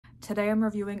Today I'm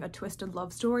reviewing A Twisted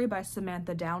Love Story by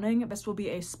Samantha Downing. This will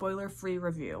be a spoiler-free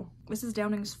review. This is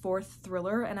Downing's fourth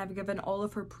thriller, and I've given all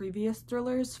of her previous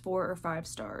thrillers 4 or 5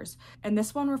 stars. In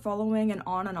this one, we're following an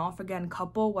on and off again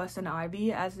couple, Wes and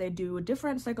Ivy, as they do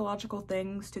different psychological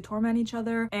things to torment each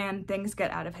other, and things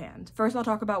get out of hand. First, I'll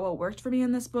talk about what worked for me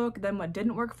in this book, then what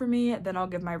didn't work for me, then I'll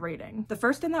give my rating. The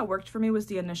first thing that worked for me was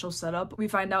the initial setup. We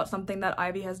find out something that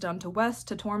Ivy has done to Wes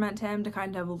to torment him, to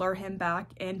kind of lure him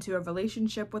back into a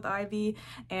relationship with Ivy,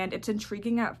 and it's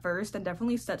intriguing at first and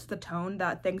definitely sets the tone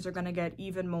that things are going to get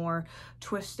even more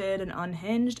twisted and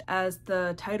unhinged as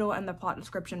the title and the plot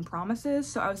description promises.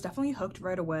 So I was definitely hooked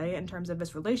right away in terms of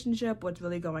this relationship, what's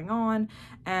really going on,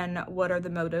 and what are the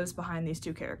motives behind these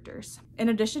two characters. In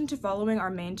addition to following our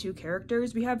main 2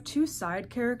 characters, we have 2 side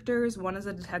characters. One is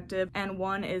a detective and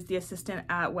one is the assistant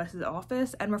at Wes's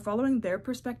office, and we're following their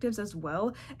perspectives as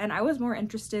well. And I was more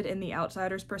interested in the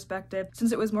outsider's perspective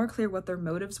since it was more clear what their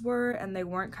motives were and they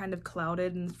weren't kind of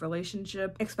clouded in this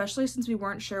relationship, especially since we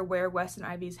weren't sure where Wes and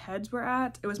Ivy's heads were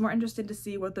at. It was more interesting to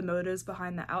see what the motives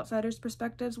behind the outsider's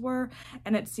perspectives were,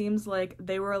 and it seems like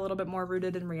they were a little bit more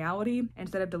rooted in reality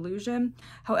instead of delusion.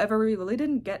 However, we really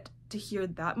didn't get to hear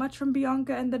that much from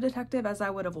Bianca and the detective as I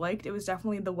would have liked. It was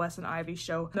definitely the Wes and Ivy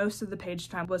show. Most of the page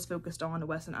time was focused on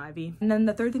Wes and Ivy. And then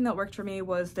the third thing that worked for me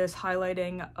was this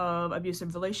highlighting of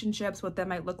abusive relationships, what that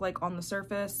might look like on the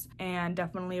surface, and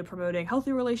definitely promoting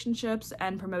healthy relationships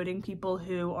and promoting people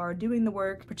who are doing the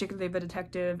work, particularly the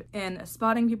detective, in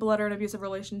spotting people that are in abusive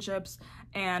relationships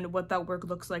and what that work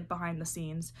looks like behind the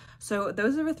scenes. So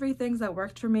those are the 3 things that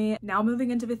worked for me. Now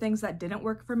moving into the things that didn't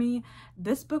work for me,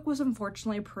 this book was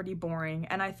unfortunately pretty boring,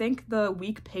 and I think the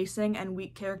weak pacing and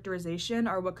weak characterization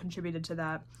are what contributed to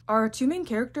that. Our 2 main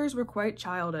characters were quite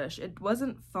childish. It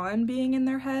wasn't fun being in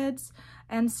their heads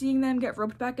and seeing them get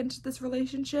roped back into this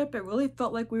relationship. It really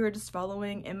felt like we were just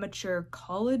following immature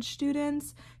college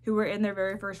students who were in their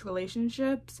very first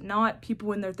relationships, not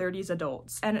people in their 30s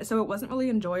adults. And so it wasn't really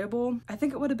enjoyable. I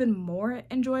think it would have been more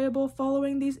enjoyable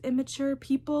following these immature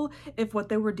people if what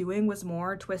they were doing was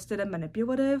more twisted and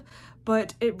manipulative,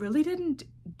 but it really didn't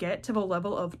get to the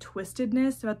level of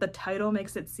twistedness that the title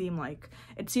makes it seem like.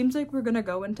 It seems like we're gonna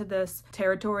go into this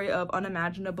territory of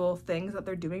unimaginable things that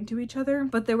they're doing to each other,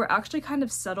 but they were actually kind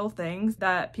of subtle things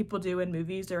that people do in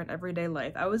movies or in everyday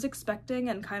life. I was expecting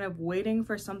and kind of waiting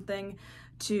for something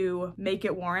to make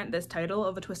it warrant this title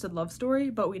of A Twisted Love Story,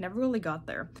 but we never really got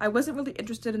there. I wasn't really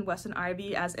interested in Wes and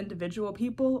Ivy as individual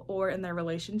people or in their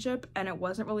relationship, and it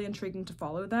wasn't really intriguing to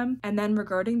follow them. And then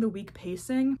regarding the weak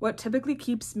pacing, what typically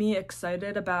keeps me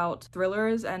excited about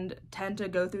thrillers and tend to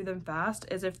go through them fast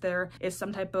is if there is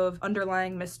some type of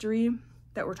underlying mystery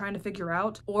that we're trying to figure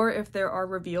out, or if there are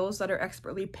reveals that are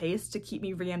expertly paced to keep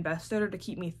me reinvested or to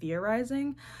keep me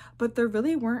theorizing, but there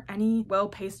really weren't any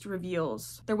well-paced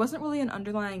reveals. There wasn't really an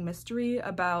underlying mystery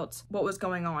about what was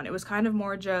going on. It was kind of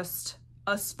more just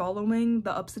us following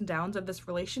the ups and downs of this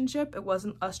relationship. It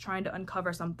wasn't us trying to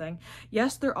uncover something.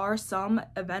 Yes, there are some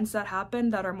events that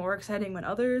happen that are more exciting than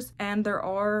others, and there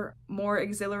are more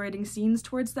exhilarating scenes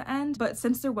towards the end, but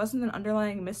since there wasn't an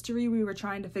underlying mystery we were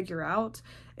trying to figure out,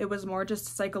 it was more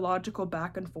just psychological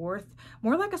back and forth,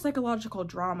 more like a psychological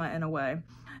drama in a way.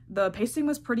 The pacing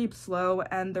was pretty slow,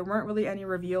 and there weren't really any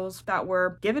reveals that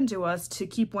were given to us to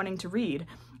keep wanting to read.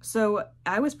 So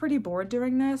I was pretty bored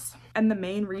during this, and the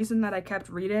main reason that I kept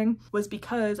reading was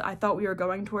because I thought we were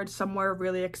going towards somewhere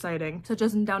really exciting, such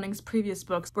as in Downing's previous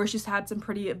books, where she's had some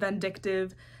pretty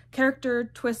vindictive character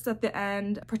twists at the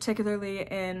end, particularly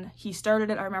in He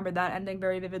Started It. I remember that ending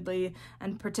very vividly,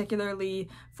 and particularly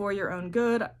For Your Own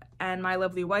Good and My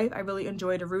Lovely Wife. I really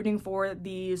enjoyed rooting for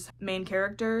these main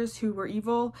characters who were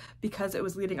evil because it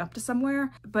was leading up to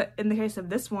somewhere, but in the case of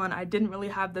this one, I didn't really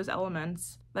have those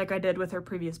elements like I did with her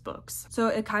previous books. So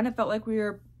it kind of felt like we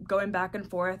were going back and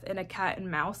forth in a cat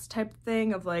and mouse type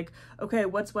thing of like, okay,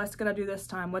 what's Wes gonna do this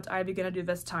time? What's Ivy gonna do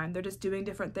this time? They're just doing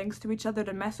different things to each other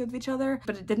to mess with each other,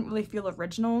 but it didn't really feel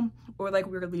original or like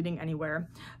we were leading anywhere.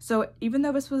 So even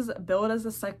though this was billed as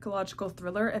a psychological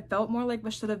thriller, it felt more like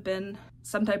this should have been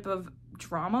some type of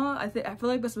drama. I feel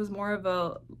like this was more of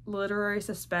a literary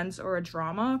suspense or a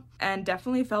drama, and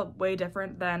definitely felt way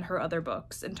different than her other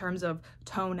books in terms of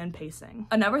tone and pacing.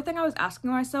 Another thing I was asking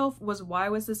myself was, why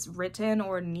was this written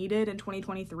or needed in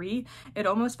 2023? It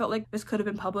almost felt like this could have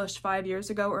been published 5 years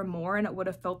ago or more and it would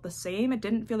have felt the same. It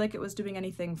didn't feel like it was doing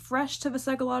anything fresh to the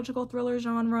psychological thriller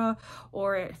genre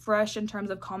or fresh in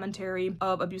terms of commentary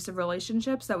of abusive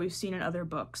relationships that we've seen in other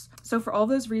books. So for all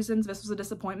those reasons, this was a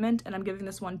disappointment, and I'm giving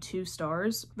this one 2 stars.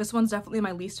 stars. This one's definitely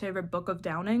my least favorite book of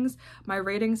Downing's. My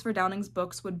ratings for Downing's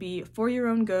books would be For Your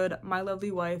Own Good, My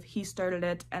Lovely Wife, He Started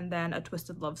It, and then A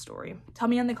Twisted Love Story. Tell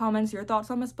me in the comments your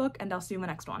thoughts on this book, and I'll see you in the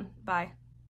next one. Bye.